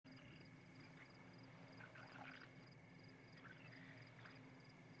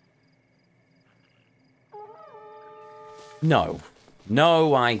No.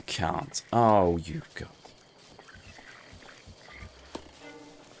 No, I can't. Oh, you go.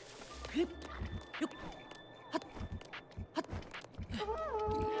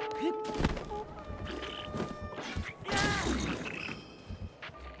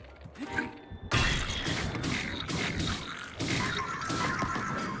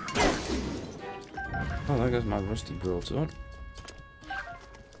 Oh, there goes my rusty broadsword.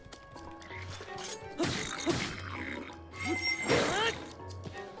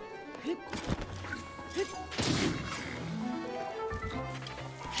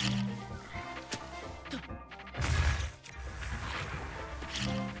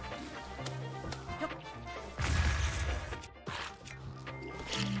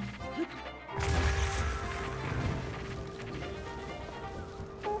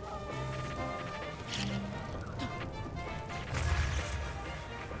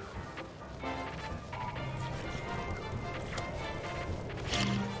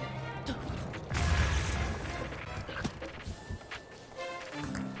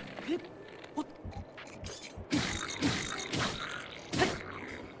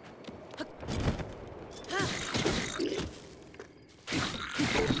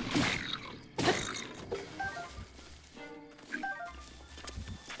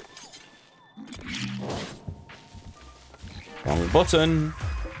 Wrong button.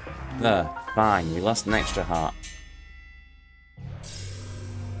 There. Fine. We lost an extra heart.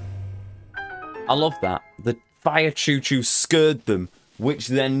 I love that. The fire choo-choo scared them, which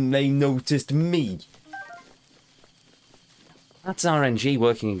then they noticed me. That's RNG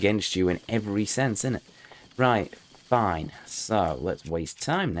working against you in every sense, isn't it? Right. Fine. So, let's waste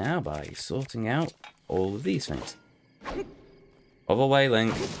time now by sorting out all of these things. Other way,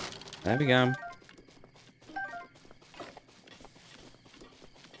 Link. There we go.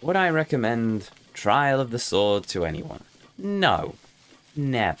 Would I recommend Trial of the Sword to anyone? No.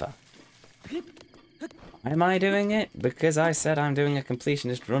 Never. Why am I doing it? Because I said I'm doing a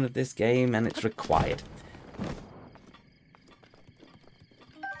completionist run of this game and it's required.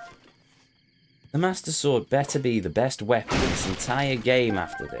 The Master Sword better be the best weapon in this entire game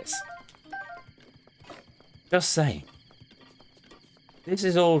after this. Just saying. This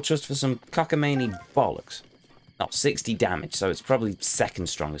is all just for some cockamamie bollocks. Not 60 damage, so it's probably second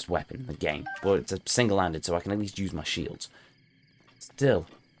strongest weapon in the game. But it's a single-handed, so I can at least use my shields. Still.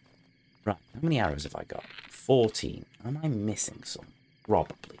 Right, how many arrows have I got? 14. Am I missing some?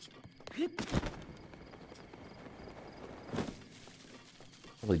 Probably.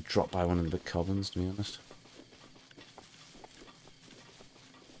 Probably dropped by one of the goblins, to be honest.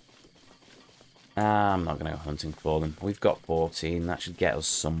 I'm not going to go hunting for them. We've got 14. That should get us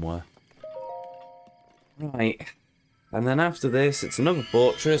somewhere. Right. And then after this, it's another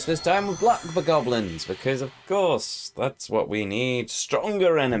fortress, this time with black goblins, because of course, that's what we need.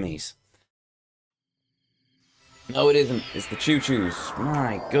 Stronger enemies. No, it isn't. It's the choo-choos.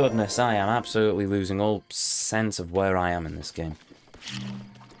 My goodness, I am absolutely losing all sense of where I am in this game.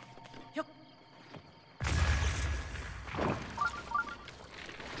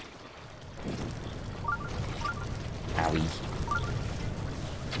 Owie.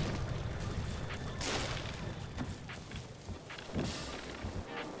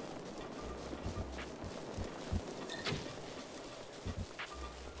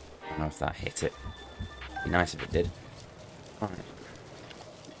 I don't know if that hit it. It'd be nice if it did. Alright.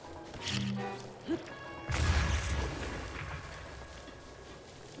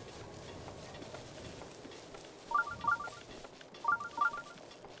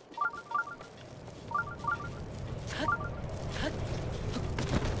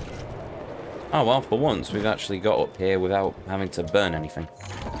 Oh well, for once we've actually got up here without having to burn anything.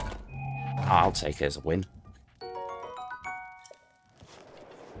 I'll take it as a win.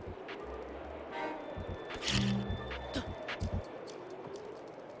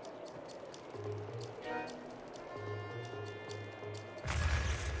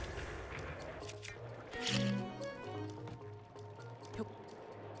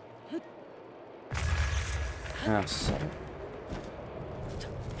 Ah, so.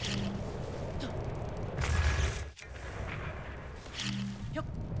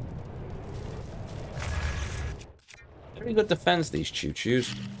 Very good defense, these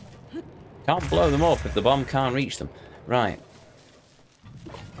choo-choos. Can't blow them up if the bomb can't reach them. Right.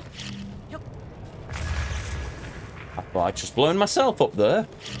 I thought I'd just blown myself up there.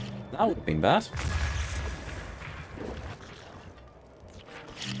 That would have been bad.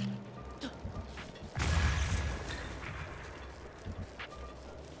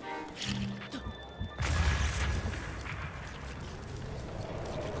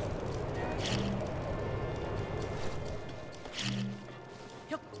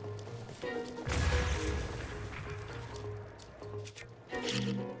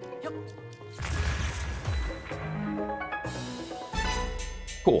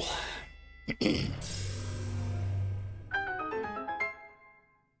 Cool.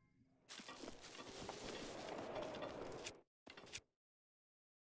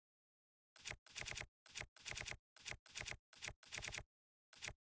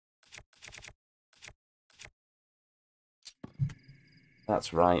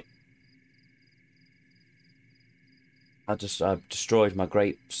 That's right. I destroyed my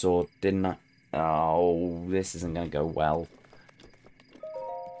great sword, didn't I? Oh, this isn't going to go well.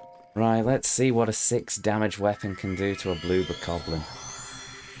 Right, let's see what a 6 damage weapon can do to a blue bokoblin.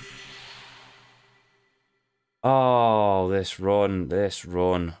 Oh, this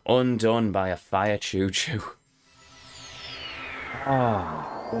run. Undone by a fire choo-choo.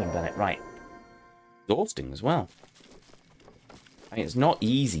 Oh, go on, Bennett. Right. Exhausting as well. I mean, it's not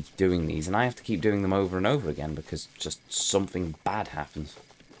easy doing these, and I have to keep doing them over and over again because just something bad happens.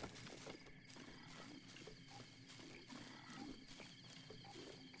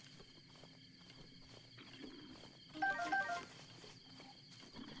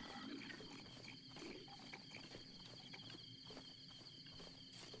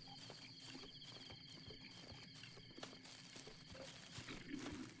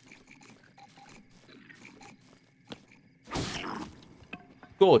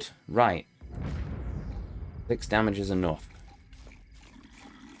 Good, right. 6 damage is enough.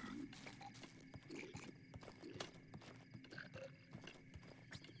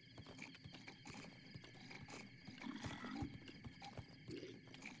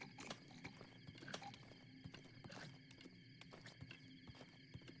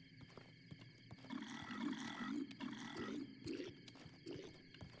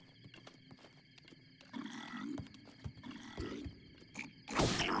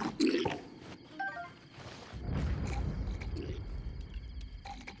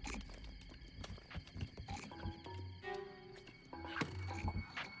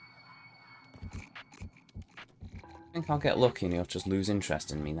 I think I'll get lucky and he'll just lose interest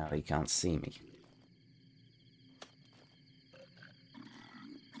in me now that he can't see me.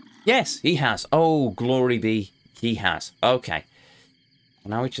 Yes, he has. Oh, glory be, he has. Okay.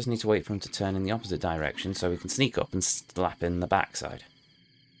 Now we just need to wait for him to turn in the opposite direction so we can sneak up and slap in the backside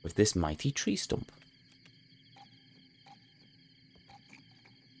with this mighty tree stump.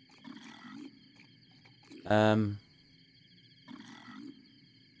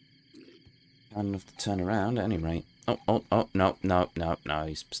 Not enough to turn around at any rate. Oh, no,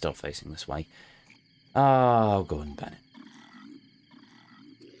 he's still facing this way. Oh, go on, Bennett.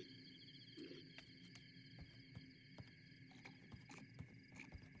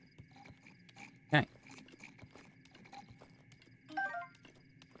 Okay.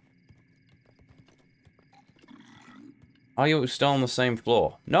 Are you still on the same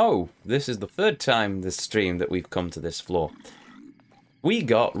floor? No, this is the 3rd time this stream that we've come to this floor. We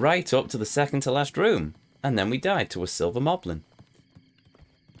got right up to the 2nd to last room, and then we died to a silver moblin.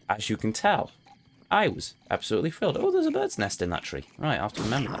 As you can tell, I was absolutely thrilled. Oh, there's a bird's nest in that tree. Right, I have to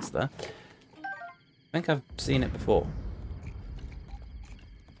remember that's there. I think I've seen it before.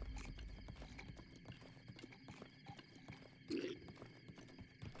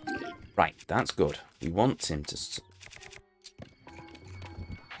 Right, that's good. We want him to...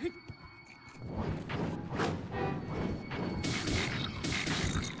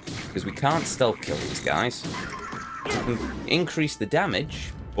 Because we can't stealth kill these guys. We can increase the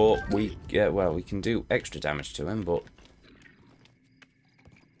damage, but we can do extra damage to him, but...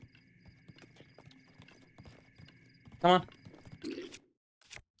 Come on.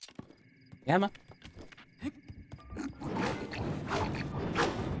 Yeah, man.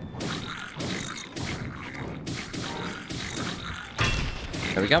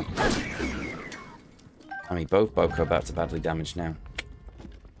 There we go. I mean, both Boko bats are badly damaged now.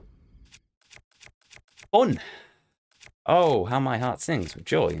 Fun! Oh, how my heart sings with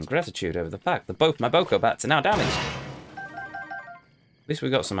joy and gratitude over the fact that both my Boko bats are now damaged. At least we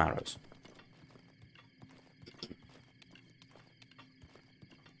got some arrows.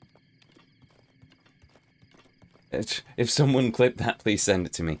 If someone clipped that, please send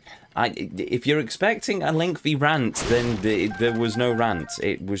it to me. If you're expecting a lengthy rant, then there was no rant.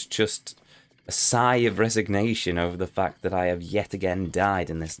 It was just a sigh of resignation over the fact that I have yet again died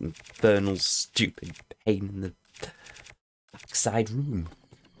in this infernal, stupid pain in the backside room.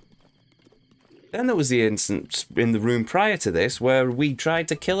 Then there was the instance in the room prior to this where we tried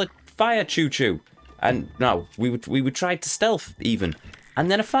to kill a fire choo-choo. And no, we would try to stealth even. And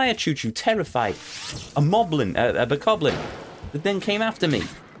then a fire choo-choo terrified a moblin, a bokoblin, that then came after me.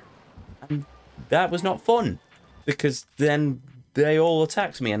 And that was not fun. Because then they all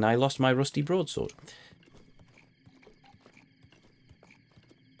attacked me and I lost my rusty broadsword.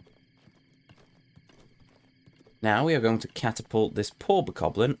 Now we are going to catapult this poor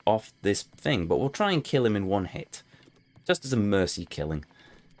bokoblin off this thing, but we'll try and kill him in one hit. Just as a mercy killing.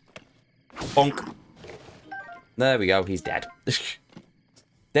 Bonk. There we go, he's dead.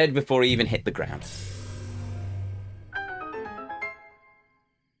 Dead before he even hit the ground.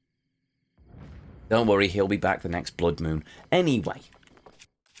 Don't worry, he'll be back the next blood moon. Anyway.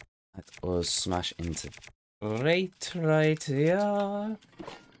 Let us smash into right here. And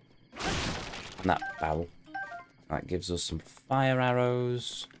that barrel. That gives us some fire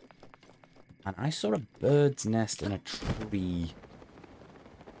arrows. And I saw a bird's nest in a tree.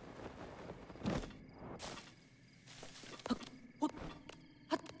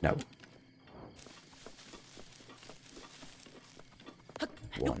 No.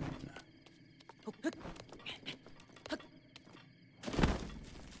 One.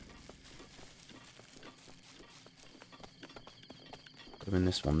 Put them in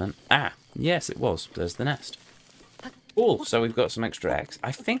this one then. Ah, yes it was. There's the nest. Cool, so we've got some extra eggs.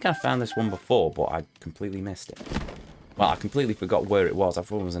 I think I found this one before, but I completely missed it. Well, I completely forgot where it was. I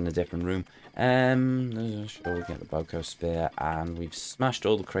thought it was in a different room. Sure, we get the Boko Spear, and we've smashed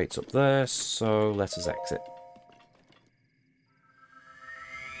all the crates up there, so let us exit.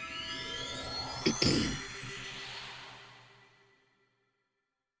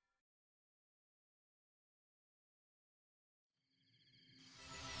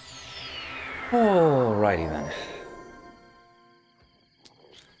 Alrighty then.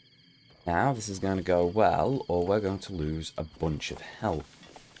 Now, this is going to go well, or we're going to lose a bunch of health.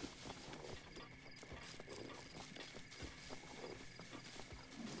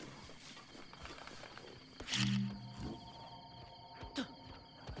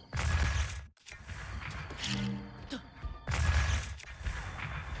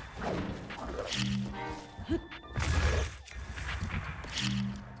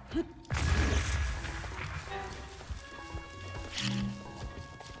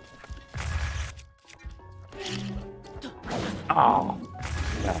 Oh,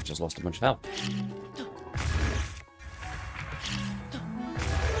 I've just lost a bunch of health.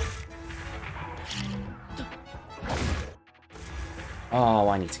 Oh,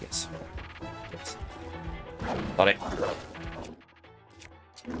 I need to get some. Yes. Got it.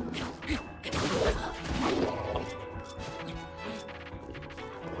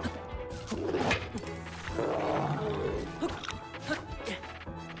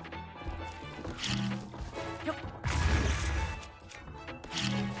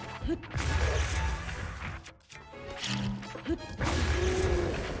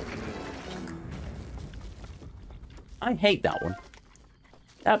 I hate that one.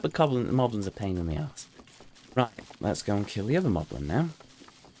 That moblin's a pain in the ass. Right, let's go and kill the other moblin now.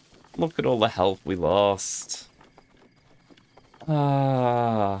 Look at all the health we lost.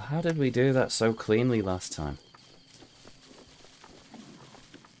 Ah, how did we do that so cleanly last time?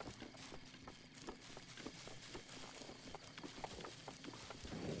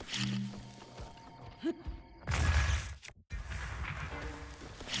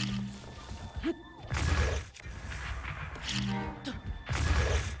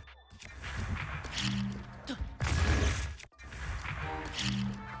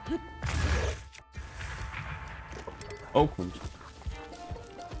 Oh, crumbs.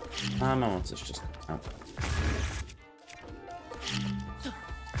 Ah, my monster's just out.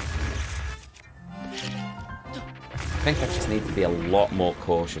 I think I just need to be a lot more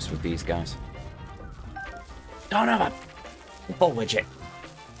cautious with these guys. Oh no, the ball widget.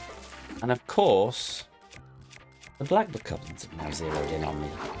 And of course, the black bokoblins have now zeroed in on me.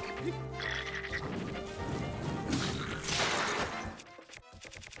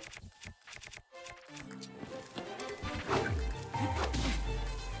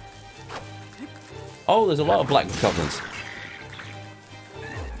 Oh, there's a lot of black bokoblins.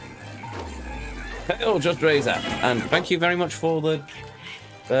 Oh, just raise that, and thank you very much for the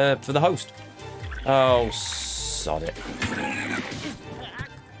host. Oh, sod it.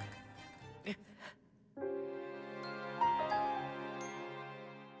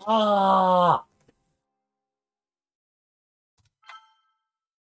 Ah.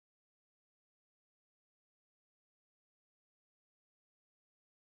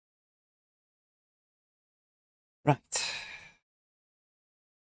 Right.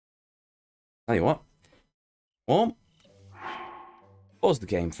 Tell you what. Well, pause the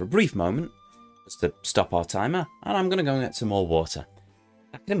game for a brief moment, just to stop our timer, and I'm going to go and get some more water.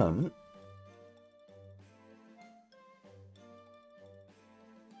 Back in a moment.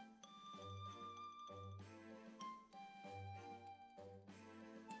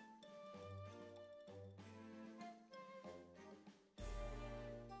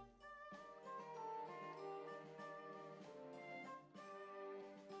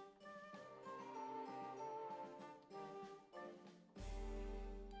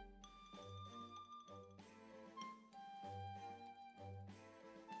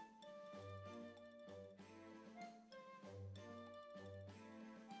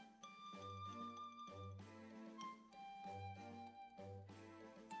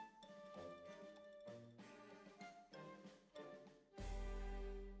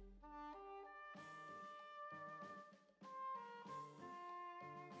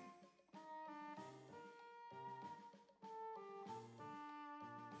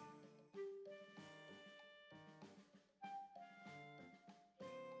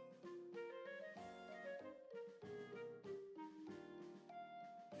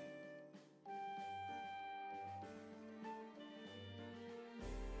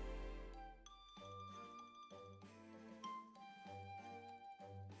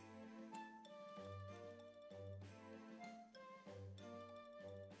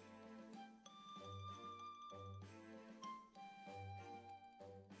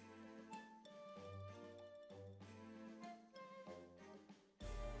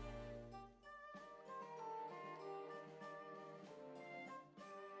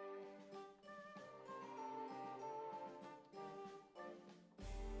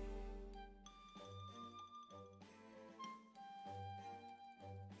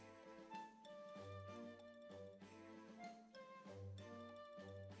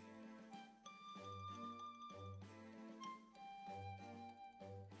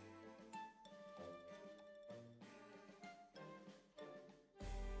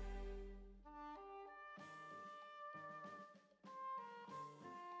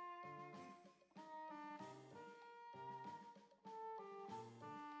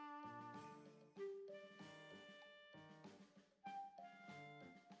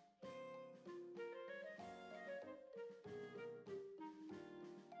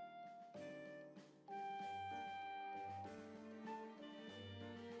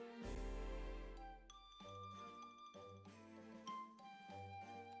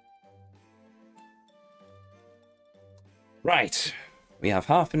 Right. We have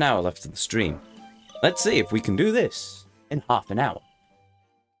half an hour left of the stream. Let's see if we can do this in half an hour.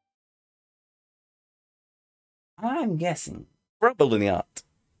 I'm guessing probably not.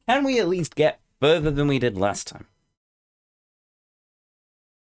 Can we at least get further than we did last time?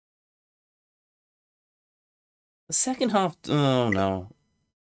 The second half... Oh, no.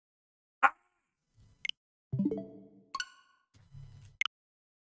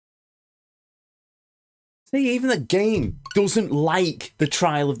 See, even the game doesn't like the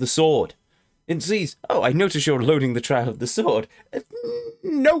Trial of the Sword. It sees, oh, I notice you're loading the Trial of the Sword.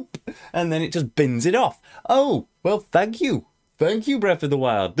 Nope. And then it just bins it off. Oh, well, thank you. Thank you, Breath of the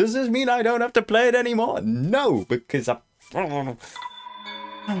Wild. Does this mean I don't have to play it anymore? No, because I...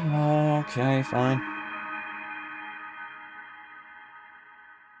 Okay, fine.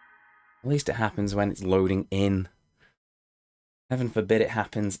 At least it happens when it's loading in. Heaven forbid it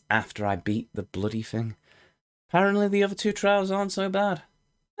happens after I beat the bloody thing. Apparently the other two trials aren't so bad.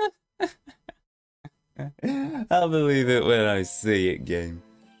 I'll believe it when I see it, game.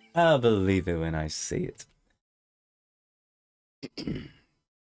 I'll believe it when I see it.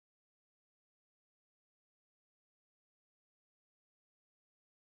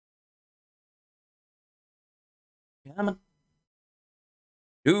 Come on.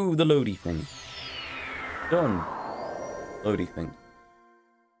 Do the loady thing. Done. Loady thing.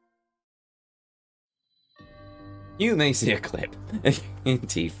 You may see a clip.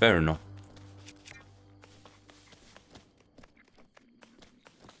 Indeed, fair enough.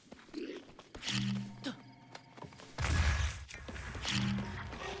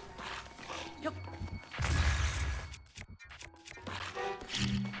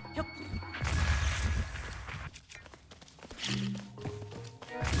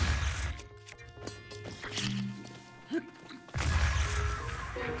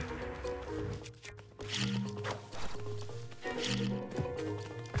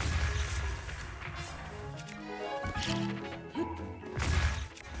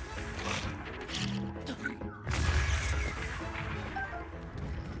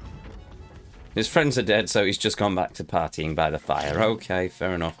 His friends are dead, so he's just gone back to partying by the fire. Okay,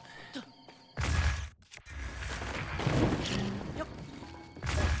 fair enough.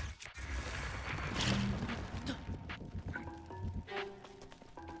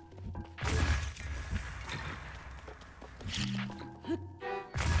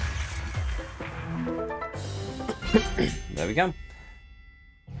 There we go.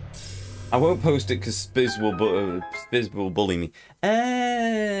 I won't post it because Spiz will bully me.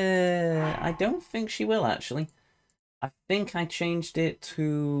 I don't think she will, actually. I think I changed it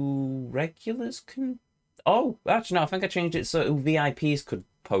to regulars can... Oh, actually, no, I think I changed it so VIPs could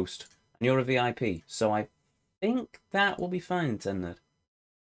post. And you're a VIP, so I think that will be fine, Intended.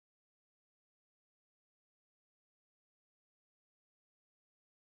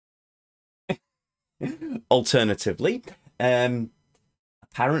 Alternatively,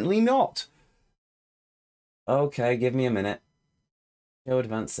 apparently not. Okay, give me a minute. Show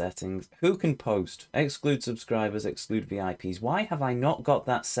advanced settings. Who can post? Exclude subscribers, exclude VIPs. Why have I not got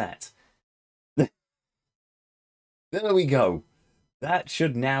that set? There we go. That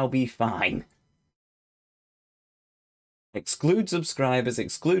should now be fine. Exclude subscribers,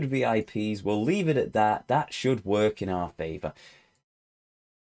 exclude VIPs. We'll leave it at that. That should work in our favour.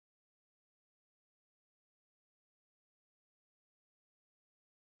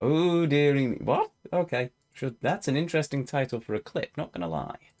 Oh, dearie me. What? Okay. That's an interesting title for a clip, not gonna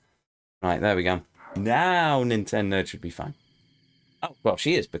lie. Right, there we go. Now Nintendo should be fine. Oh, well,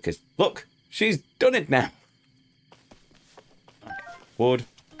 she is, because, look, she's done it now. Right. Wood,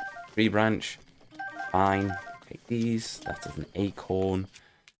 tree branch, fine. Take these, that is an acorn.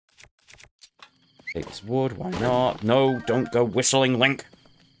 Take this wood, why not? No, don't go whistling, Link.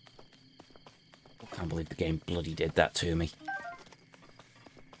 I can't believe the game bloody did that to me.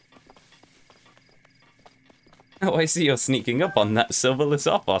 Oh, I see you're sneaking up on that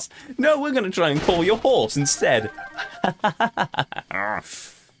silverless Ophos. No, we're going to try and call your horse instead. Why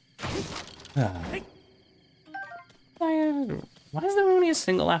is there only a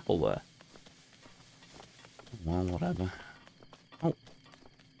single apple there? Well, whatever. Oh,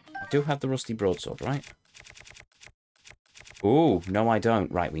 I do have the rusty broadsword, right? Ooh, no I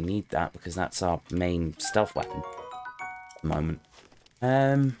don't. Right, we need that because that's our main stealth weapon at the moment.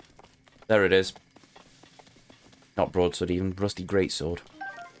 There it is. Not broadsword even, rusty greatsword.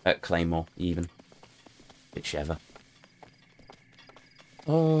 Claymore even. Whichever.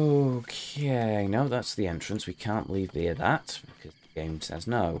 Okay, no, that's the entrance. We can't leave via that because the game says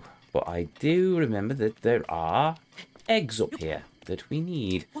no. But I do remember that there are eggs up here that we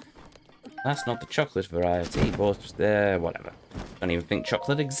need. That's not the chocolate variety, but whatever. Don't even think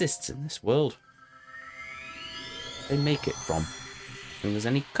chocolate exists in this world. They make it from. I think there's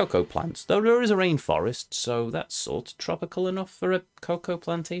any cocoa plants. Though there is a rainforest, so that's sort of tropical enough for a cocoa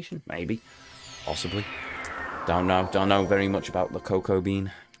plantation. Maybe. Possibly. Don't know. Don't know very much about the cocoa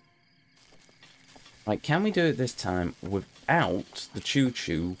bean. Right, can we do it this time without the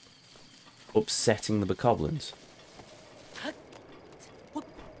choo-choo upsetting the bokoblins?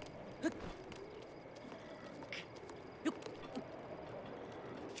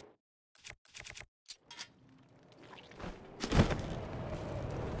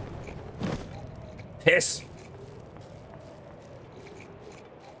 Piss!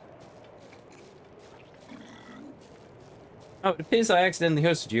 Oh, it appears I accidentally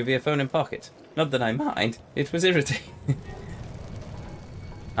hosted you via phone in pocket. Not that I mind, it was irritating.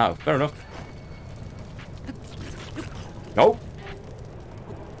 Oh, fair enough. Nope.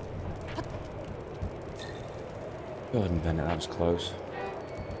 Gordon Bennett, that was close.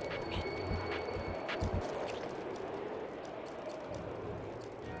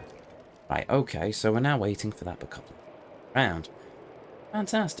 Right, okay, so we're now waiting for that bokoblin round.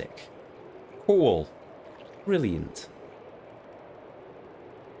 Fantastic. Cool. Brilliant.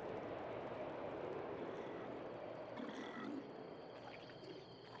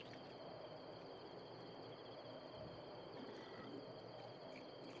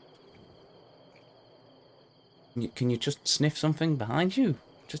 Can you just sniff something behind you?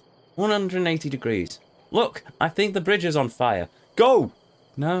 Just 180 degrees. Look, I think the bridge is on fire. Go!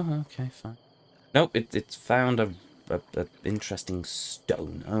 No? Okay, fine. Nope, it's found a interesting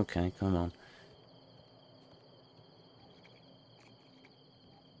stone. Okay, come on.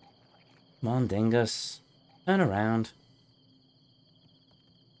 Come on, dingus. Turn around.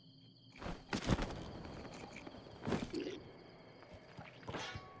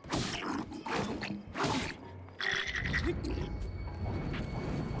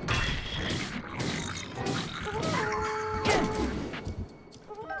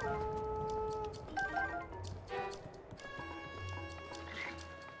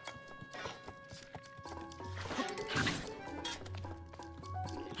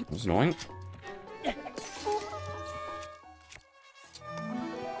 That's annoying.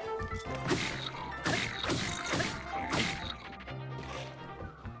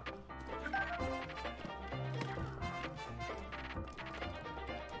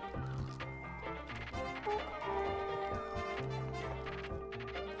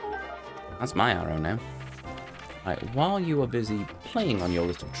 That's my arrow now. Right, while you are busy playing on your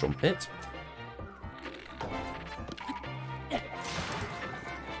little trumpet,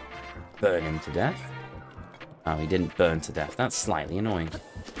 burn him to death. Oh, he didn't burn to death. That's slightly annoying.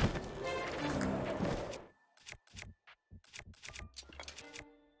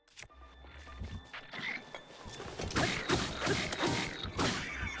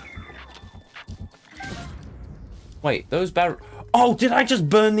 Wait, those Oh, did I just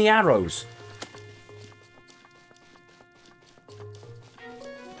burn the arrows?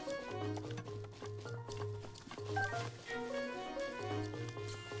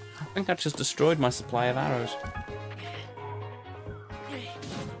 I think I just destroyed my supply of arrows.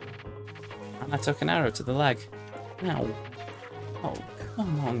 And I took an arrow to the leg. Ow. Oh,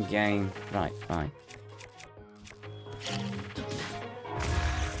 come on, game. Right, fine.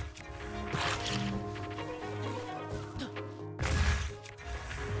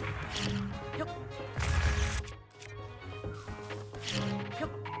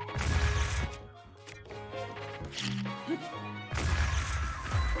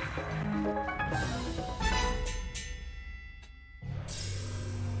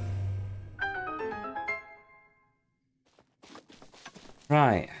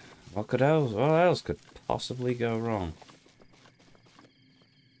 Right, what else could possibly go wrong?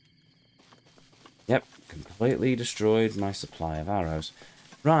 Yep, completely destroyed my supply of arrows.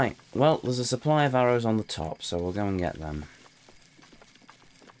 Right, well, there's a supply of arrows on the top, so we'll go and get them.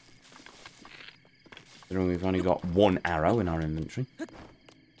 Considering we've only got one arrow in our inventory.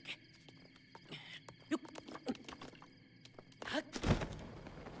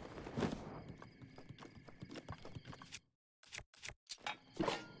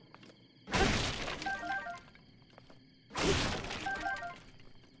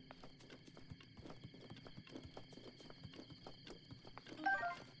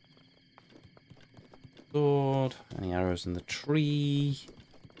 Sword. Any arrows in the tree?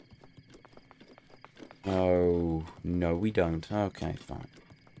 Oh, no, we don't. Okay, fine.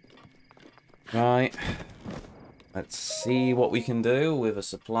 Right. Let's see what we can do with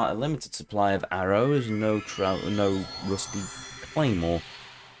a limited supply of arrows, no rusty claymore.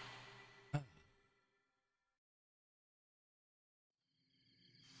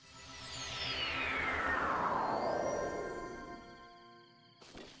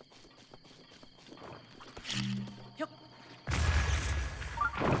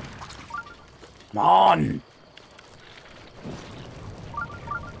 Come on!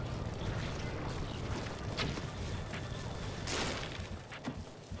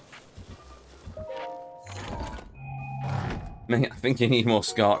 I think you need more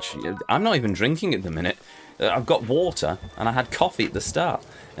scotch. I'm not even drinking at the minute. I've got water, and I had coffee at the start.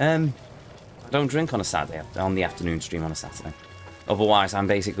 I don't drink on a Saturday, on the afternoon stream on a Saturday. Otherwise, I'm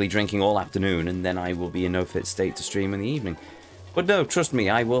basically drinking all afternoon, and then I will be in no fit state to stream in the evening. But no, trust me,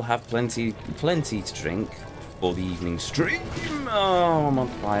 I will have plenty to drink for the evening stream. Oh, I'm on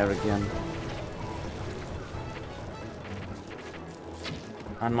fire again.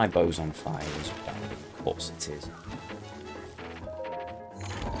 And my bow's on fire as well. Of course it is.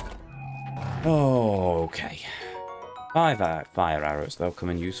 Oh, okay. 5 fire arrows, they'll come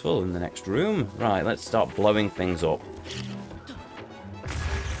in useful in the next room. Right, let's start blowing things up.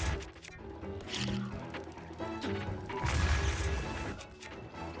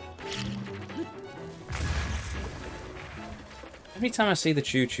 Every time I see the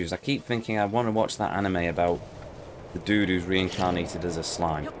choo-choos, I keep thinking I want to watch that anime about the dude who's reincarnated as a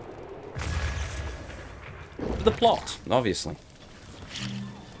slime. For the plot, obviously.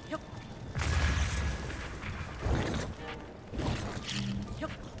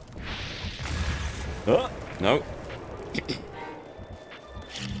 Oh, no.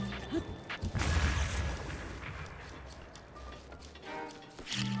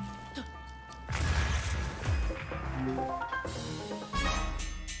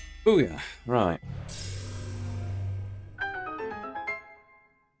 Oh yeah, right.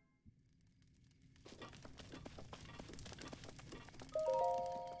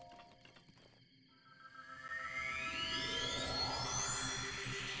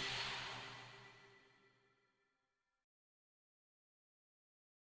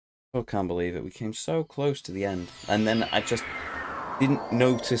 Oh, can't believe it. We came so close to the end. And then I just didn't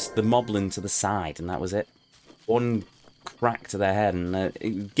notice the moblin to the side, and that was it. One crack to their head,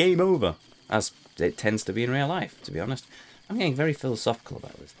 and game over. As it tends to be in real life, to be honest. I'm getting very philosophical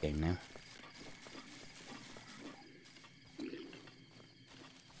about this game now.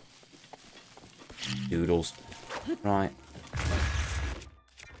 Doodles. Right.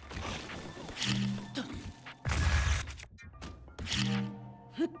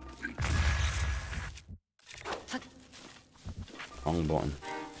 Wrong button.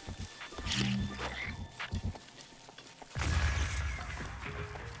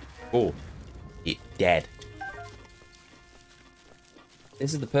 Oh, it's dead.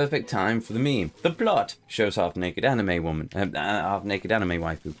 This is the perfect time for the meme. The plot shows half-naked anime woman, half-naked anime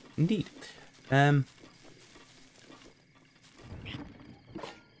waifu. Indeed.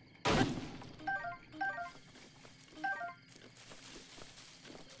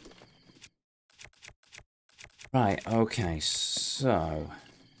 Right, okay, so...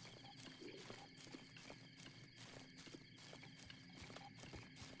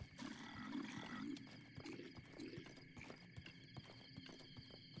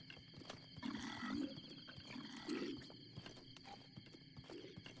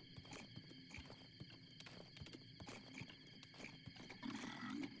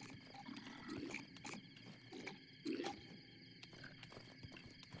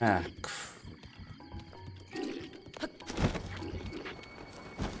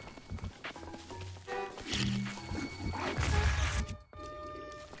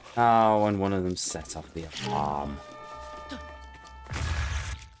 Ah, oh, and one of them set off the alarm.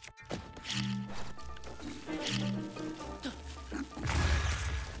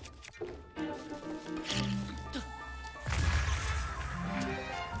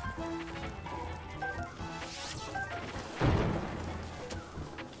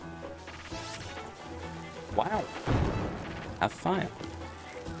 Wow. Have fire.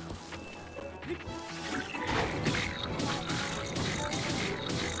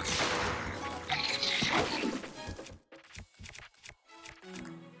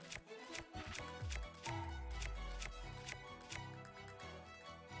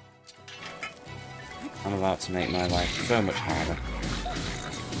 I'm about to make my life so much harder.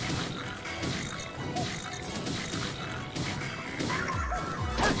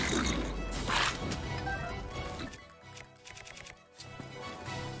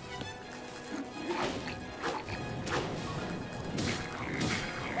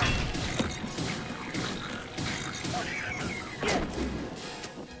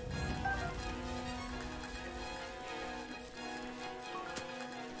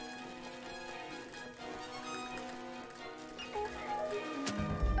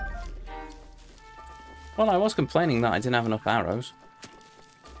 Well, I was complaining that I didn't have enough arrows.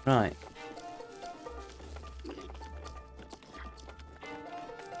 Right.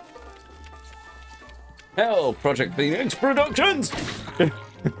 Hell, Project Phoenix Productions!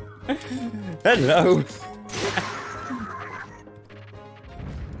 Hello!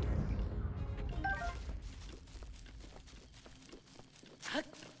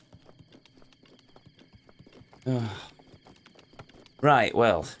 Right,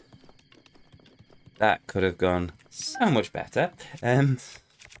 well, that could have gone so much better.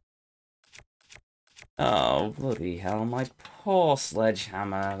 Oh, bloody hell, my poor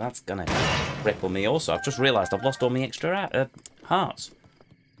sledgehammer. That's gonna cripple me. Also, I've just realised I've lost all my extra hearts.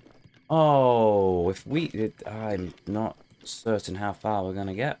 Oh, if we... I'm not certain how far we're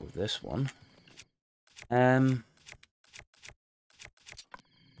gonna get with this one.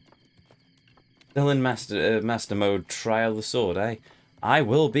 Still in master mode, trial the sword, eh? I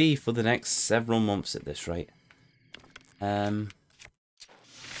will be for the next several months at this rate.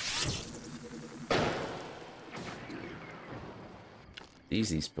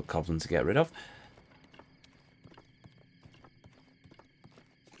 Easy goblin to get rid of.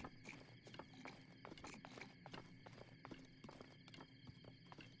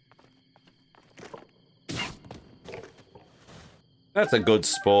 That's a good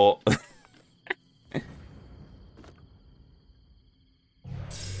sport.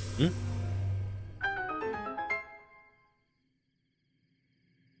 Hmm?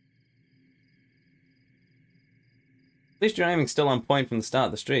 At least your aiming's still on point from the start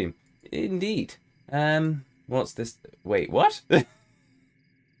of the stream. Indeed. What's this? Wait, what? I'm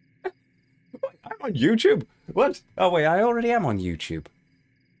on YouTube? What? Oh, wait, I already am on YouTube.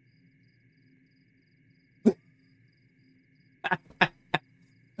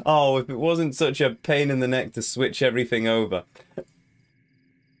 Oh, if it wasn't such a pain in the neck to switch everything over.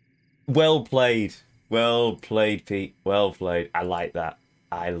 Well played. Well played, Pete. Well played. I like that.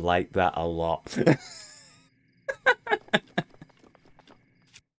 I like that a lot.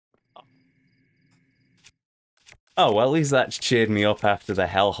 Oh, well, at least that's cheered me up after the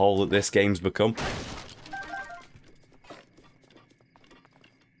hellhole that this game's become.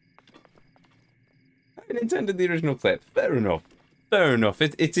 I intended the original clip. Fair enough. Fair enough.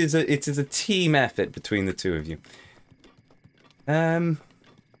 It is a team effort between the two of you. I'm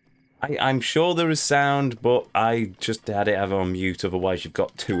sure there is sound, but I just had it have on mute, otherwise you've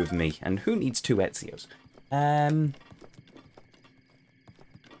got two of me. And who needs two Ezios?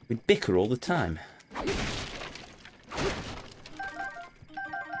 We bicker all the time.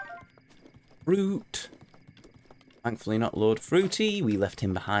 Fruit. Thankfully not Lord Fruity. We left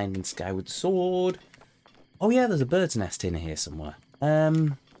him behind in Skyward Sword. Oh yeah, there's a bird's nest in here somewhere.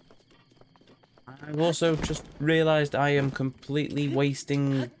 I've also just realised I am completely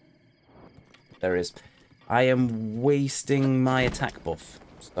wasting... There is. I am wasting my attack buff.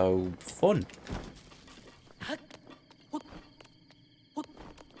 So, fun.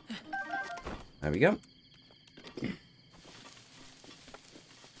 There we go.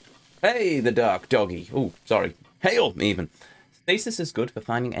 Hey, the dark doggy. Oh, sorry. Hail, even. Stasis is good for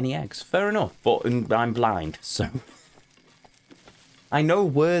finding any eggs. Fair enough, but I'm blind, so... I know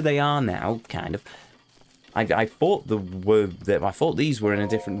where they are now, kind of. I thought I thought these were in a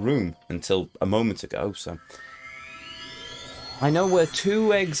different room until a moment ago, so... I know where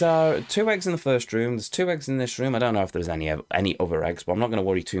two eggs are. 2 eggs in the first room. There's 2 eggs in this room. I don't know if there's any other eggs, but I'm not going to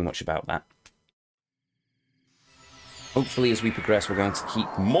worry too much about that. Hopefully, as we progress, we're going to keep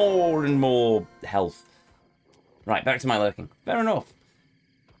more and more health. Right, back to my lurking. Fair enough.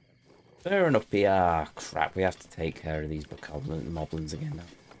 Fair enough, PR. Crap, we have to take care of these moblins again now.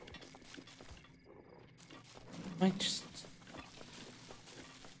 I just...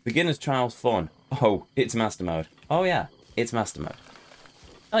 Beginner's trial's fun. Oh, it's master mode. Oh yeah, it's master mode.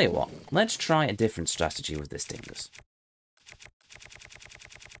 Tell you what, let's try a different strategy with this dingus.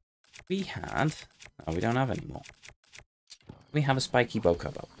 We had... Oh, we don't have any more. We have a spiky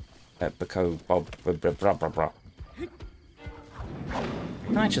bokobo.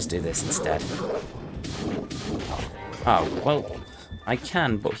 Can I just do this instead? Oh, well, I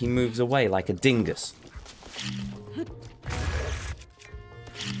can, but he moves away like a dingus.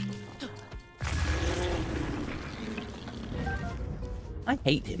 I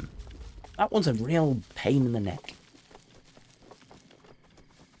hate him. That one's a real pain in the neck.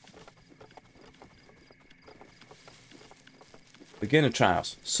 Beginner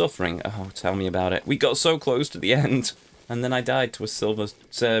trials. Suffering. Oh, tell me about it. We got so close to the end, and then I died to a silver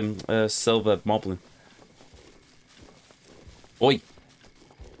moblin. Oi!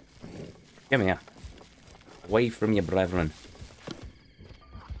 Come here. Away from your brethren.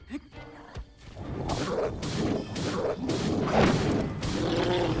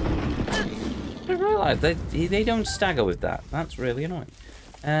 I realise they don't stagger with that. That's really annoying.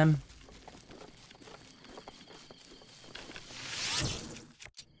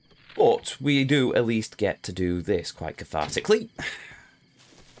 But we do at least get to do this quite cathartically.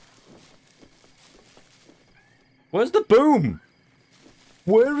 Where's the boom?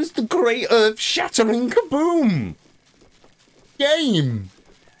 Where is the great earth-shattering kaboom? Game!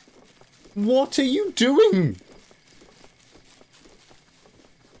 What are you doing?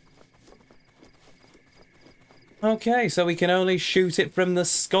 Okay, so we can only shoot it from the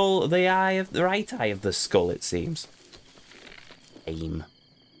skull, the right eye of the skull, it seems. Aim.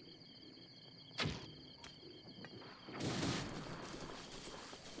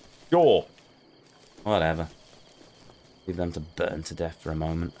 Sure. Whatever. Leave them to burn to death for a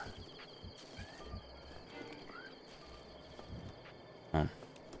moment. Oh,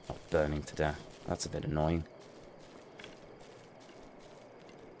 not burning to death. That's a bit annoying.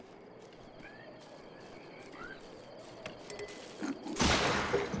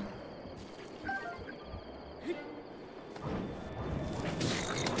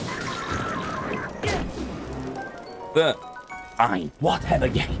 But fine, whatever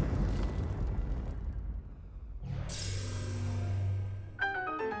game.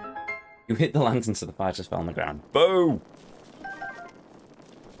 You hit the lantern so the fire just fell on the ground. Boo!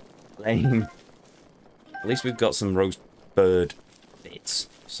 Lame. At least we've got some roast bird bits,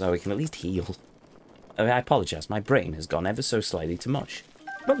 so we can at least heal. I apologise, my brain has gone ever so slightly to mush.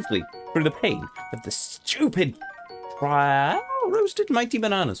 Mostly through the pain of the stupid roasted mighty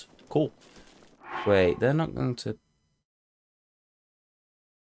bananas. Cool. Wait, they're not going to...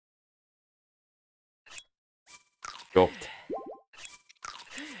 Go.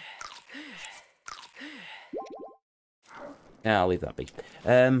 Yeah, I'll leave that be.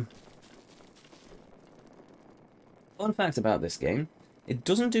 Fun fact about this game, it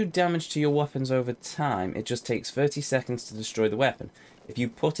doesn't do damage to your weapons over time, it just takes 30 seconds to destroy the weapon. If you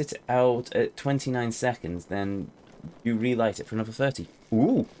put it out at 29 seconds, then you relight it for another 30.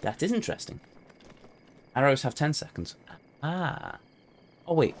 Ooh, that is interesting. Arrows have 10 seconds. Ah.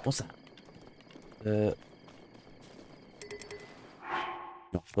 Oh wait, what's that?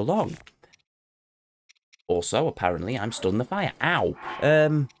 Not for long. Also, apparently, I'm still in the fire. Ow.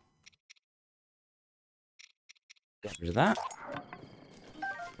 Get rid of that.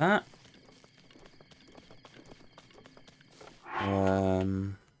 That. I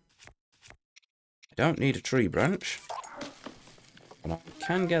don't need a tree branch. But I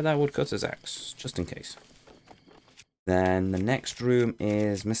can get that woodcutter's axe, just in case. Then the next room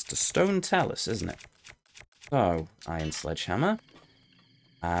is Mr. Stone Talus, isn't it? So, iron sledgehammer.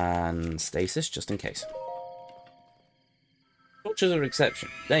 And stasis, just in case. Torches are exception.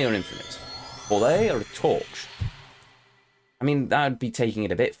 They are infinite. Or they are a torch. I mean, that would be taking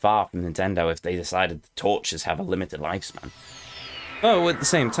it a bit far from Nintendo if they decided the torches have a limited lifespan. Though, at the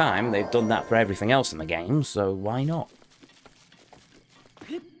same time, they've done that for everything else in the game, so why not?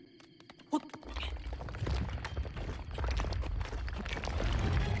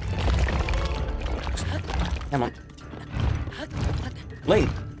 Come on.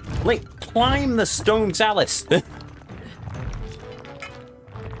 Link! Link, climb the stone talus!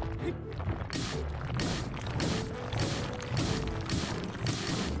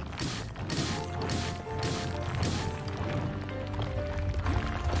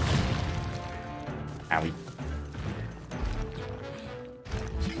 Owie.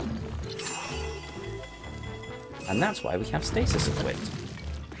 And that's why we have stasis equipped.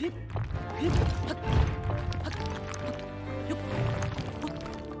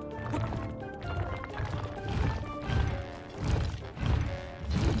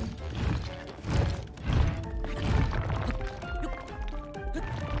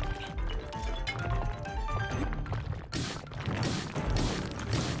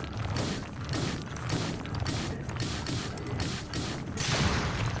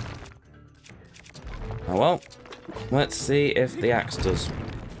 Oh well, let's see if the axe does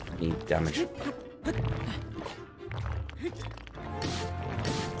any damage.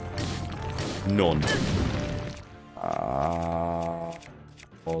 None.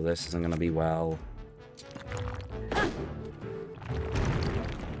 Oh, this isn't going to be well.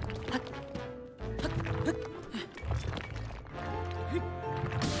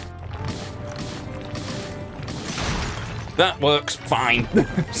 That works fine.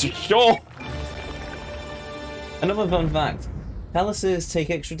 Sure. Another fun fact. Taluses take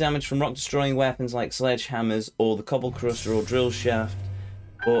extra damage from rock-destroying weapons like sledgehammers or the cobble crusher or drill shaft,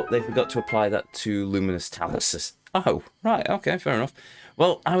 but they forgot to apply that to luminous taluses. Oh, right, okay, fair enough.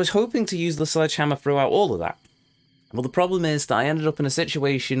 Well, I was hoping to use the sledgehammer throughout all of that. Well, the problem is that I ended up in a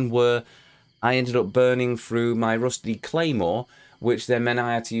situation where I ended up burning through my rusty claymore, which then meant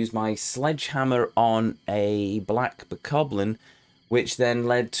I had to use my sledgehammer on a black bokoblin, which then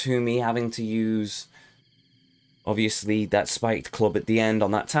led to me having to use, obviously, that spiked club at the end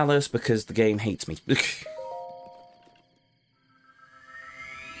on that Talus because the game hates me.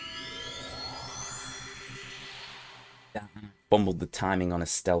 Bumbled the timing on a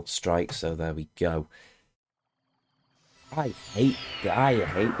stealth strike, so there we go. I hate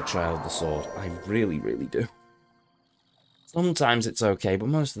the Trial of the Sword. I really, really do. Sometimes it's okay, but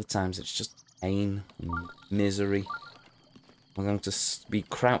most of the times it's just pain and misery. I'm going to be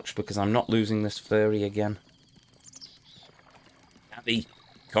crouched because I'm not losing this furry again. Abby,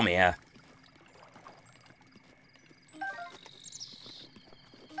 come here.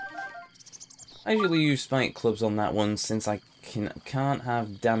 I usually use spike clubs on that one since I can't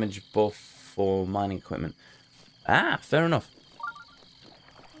have damage buff for mining equipment. Ah, fair enough.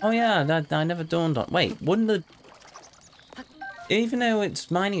 Oh yeah, that I never dawned on. Wait, wouldn't the... Even though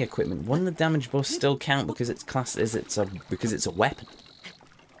it's mining equipment, wouldn't the damage buff still count because it's classed as because it's a weapon?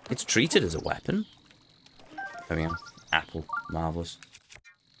 It's treated as a weapon. There we go. Apple, marvelous.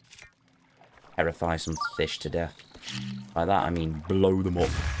 Terrify some fish to death. By that I mean blow them up.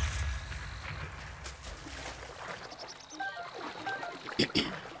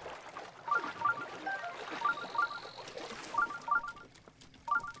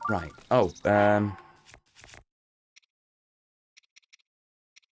 Right. Oh,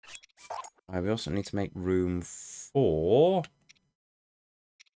 we also need to make room for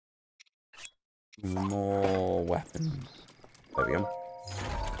more weapons. There we go.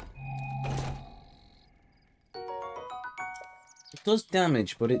 It does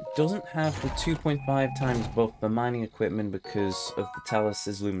damage, but it doesn't have the 2.5 times buff for mining equipment because of the Talus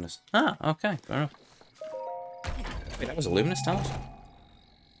is luminous. Ah, okay, fair enough. Wait, that was a luminous Talus?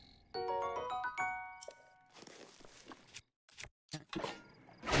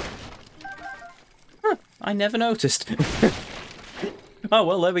 I never noticed. Oh,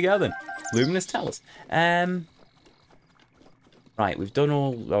 well, there we go then. Luminous Talus. Right, we've done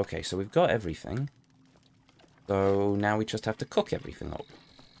all... Okay, so we've got everything. So now we just have to cook everything up.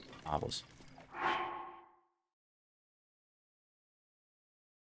 Marvellous.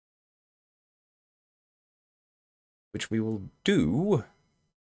 Which we will do...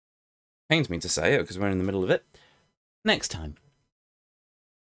 Pains me to say it, because we're in the middle of it. Next time.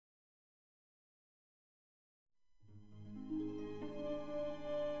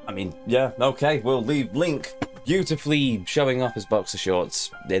 I mean, yeah, okay, we'll leave Link beautifully showing off his boxer shorts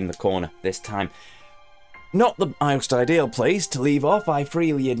in the corner this time. Not the most ideal place to leave off, I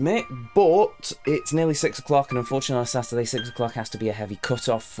freely admit, but it's nearly 6 o'clock, and unfortunately on Saturday 6 o'clock has to be a heavy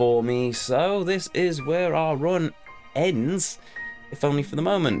cut-off for me, so this is where our run ends, if only for the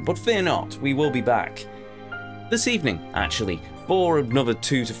moment. But fear not, we will be back this evening, actually, for another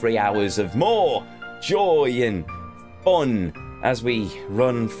 2 to 3 hours of more joy and fun as we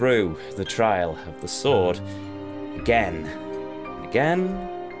run through the Trial of the Sword again, and again,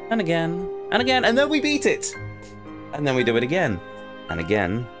 and again, and again, and then we beat it! And then we do it again, and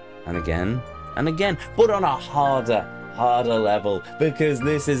again, and again, and again, but on a harder level, because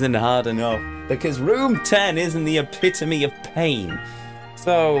this isn't hard enough, because Room 10 isn't the epitome of pain.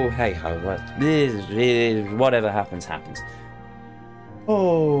 So, hey ho, whatever happens, happens.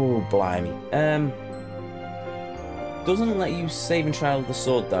 Oh, blimey. Doesn't let you save and Trial of the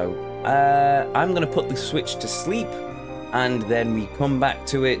Sword, though. I'm going to put the Switch to sleep, and then we come back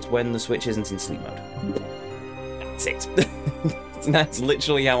to it when the Switch isn't in sleep mode. That's it. That's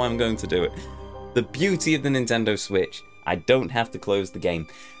literally how I'm going to do it. The beauty of the Nintendo Switch. I don't have to close the game.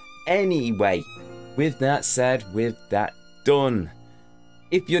 Anyway, with that said, with that done.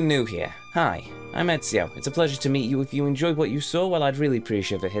 If you're new here, hi, I'm Ezio. It's a pleasure to meet you. If you enjoyed what you saw, well, I'd really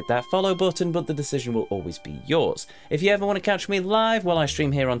appreciate if you hit that follow button, but the decision will always be yours. If you ever want to catch me live, well, I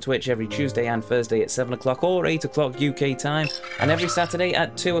stream here on Twitch every Tuesday and Thursday at 7 o'clock or 8 o'clock UK time, and every Saturday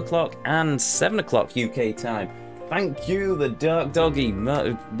at 2 o'clock and 7 o'clock UK time. Thank you, the Dark Doggy.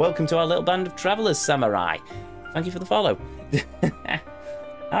 Welcome to our little band of travellers, Samurai. Thank you for the follow.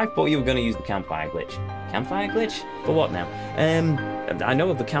 I thought you were going to use the campfire glitch. Campfire glitch? For what now? I know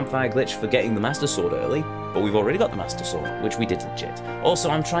of the campfire glitch for getting the Master Sword early, but we've already got the Master Sword, which we did legit. Also,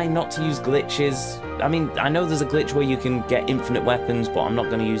 I'm trying not to use glitches. I mean, I know there's a glitch where you can get infinite weapons, but I'm not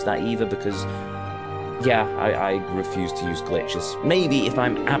going to use that either because, yeah, I refuse to use glitches. Maybe if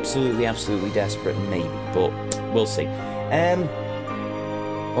I'm absolutely desperate, maybe, but we'll see.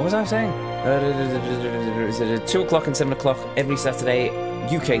 What was I saying? 2 o'clock and 7 o'clock every Saturday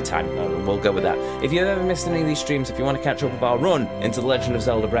UK time. We'll go with that. If you've ever missed any of these streams, if you want to catch up with our run into The Legend of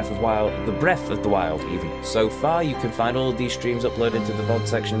Zelda Breath of the Wild even so far, you can find all of these streams uploaded to the VOD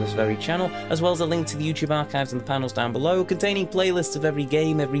section of this very channel, as well as a link to the YouTube archives and the panels down below, containing playlists of every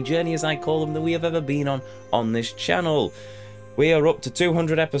game, every journey as I call them, that we have ever been on this channel. We are up to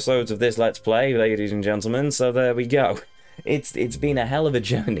 200 episodes of this Let's Play, ladies and gentlemen, so there we go. It's been a hell of a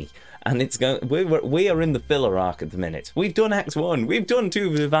journey. And it's going. We are in the filler arc at the minute. We've done Act 1. We've done 2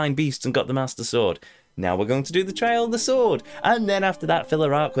 of the Divine Beasts and got the Master Sword. Now we're going to do the Trial of the Sword. And then after that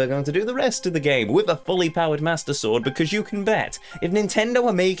filler arc, we're going to do the rest of the game with a fully powered Master Sword, because you can bet, if Nintendo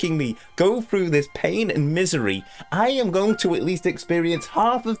are making me go through this pain and misery, I am going to at least experience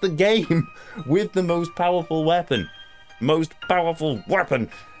half of the game with the most powerful weapon. Most powerful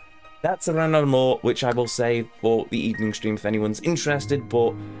weapon. That's a random more, which I will save for the evening stream if anyone's interested,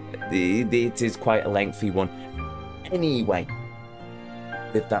 but it is quite a lengthy one. Anyway,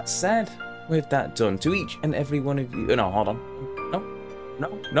 with that said, with that done, to each and every one of you... No, hold on.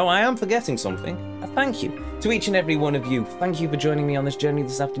 No, I am forgetting something. A thank you. To each and every one of you, thank you for joining me on this journey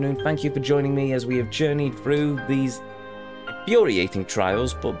this afternoon. Thank you for joining me as we have journeyed through these infuriating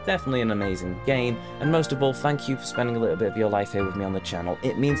trials, but definitely an amazing game. And most of all, thank you for spending a little bit of your life here with me on the channel.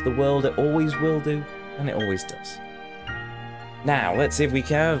 It means the world. It always will do, and it always does. Now, let's see if we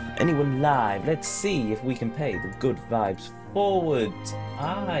can have anyone live. Let's see if we can pay the good vibes forward.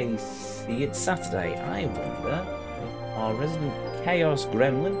 I see it's Saturday. I wonder if our resident Chaos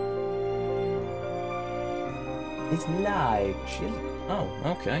Gremlin is live. Oh,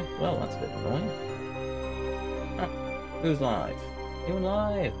 okay. Well, that's a bit annoying. Who's live? Anyone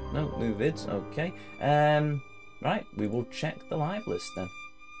live? No, new vids. Okay. Right, we will check the live list then.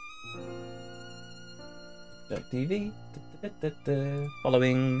 Check TV.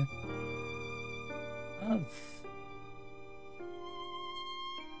 Following.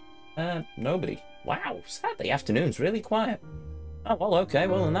 Nobody. Wow, Saturday afternoon's really quiet. Oh, well, okay.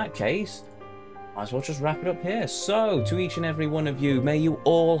 Well, in that case, might as well just wrap it up here. So, to each and every one of you, may you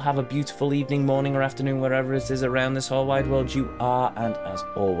all have a beautiful evening, morning, or afternoon, wherever it is around this whole wide world you are, and as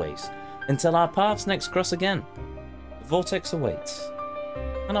always, until our paths next cross again, the Vortex awaits,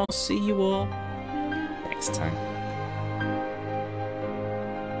 and I'll see you all next time.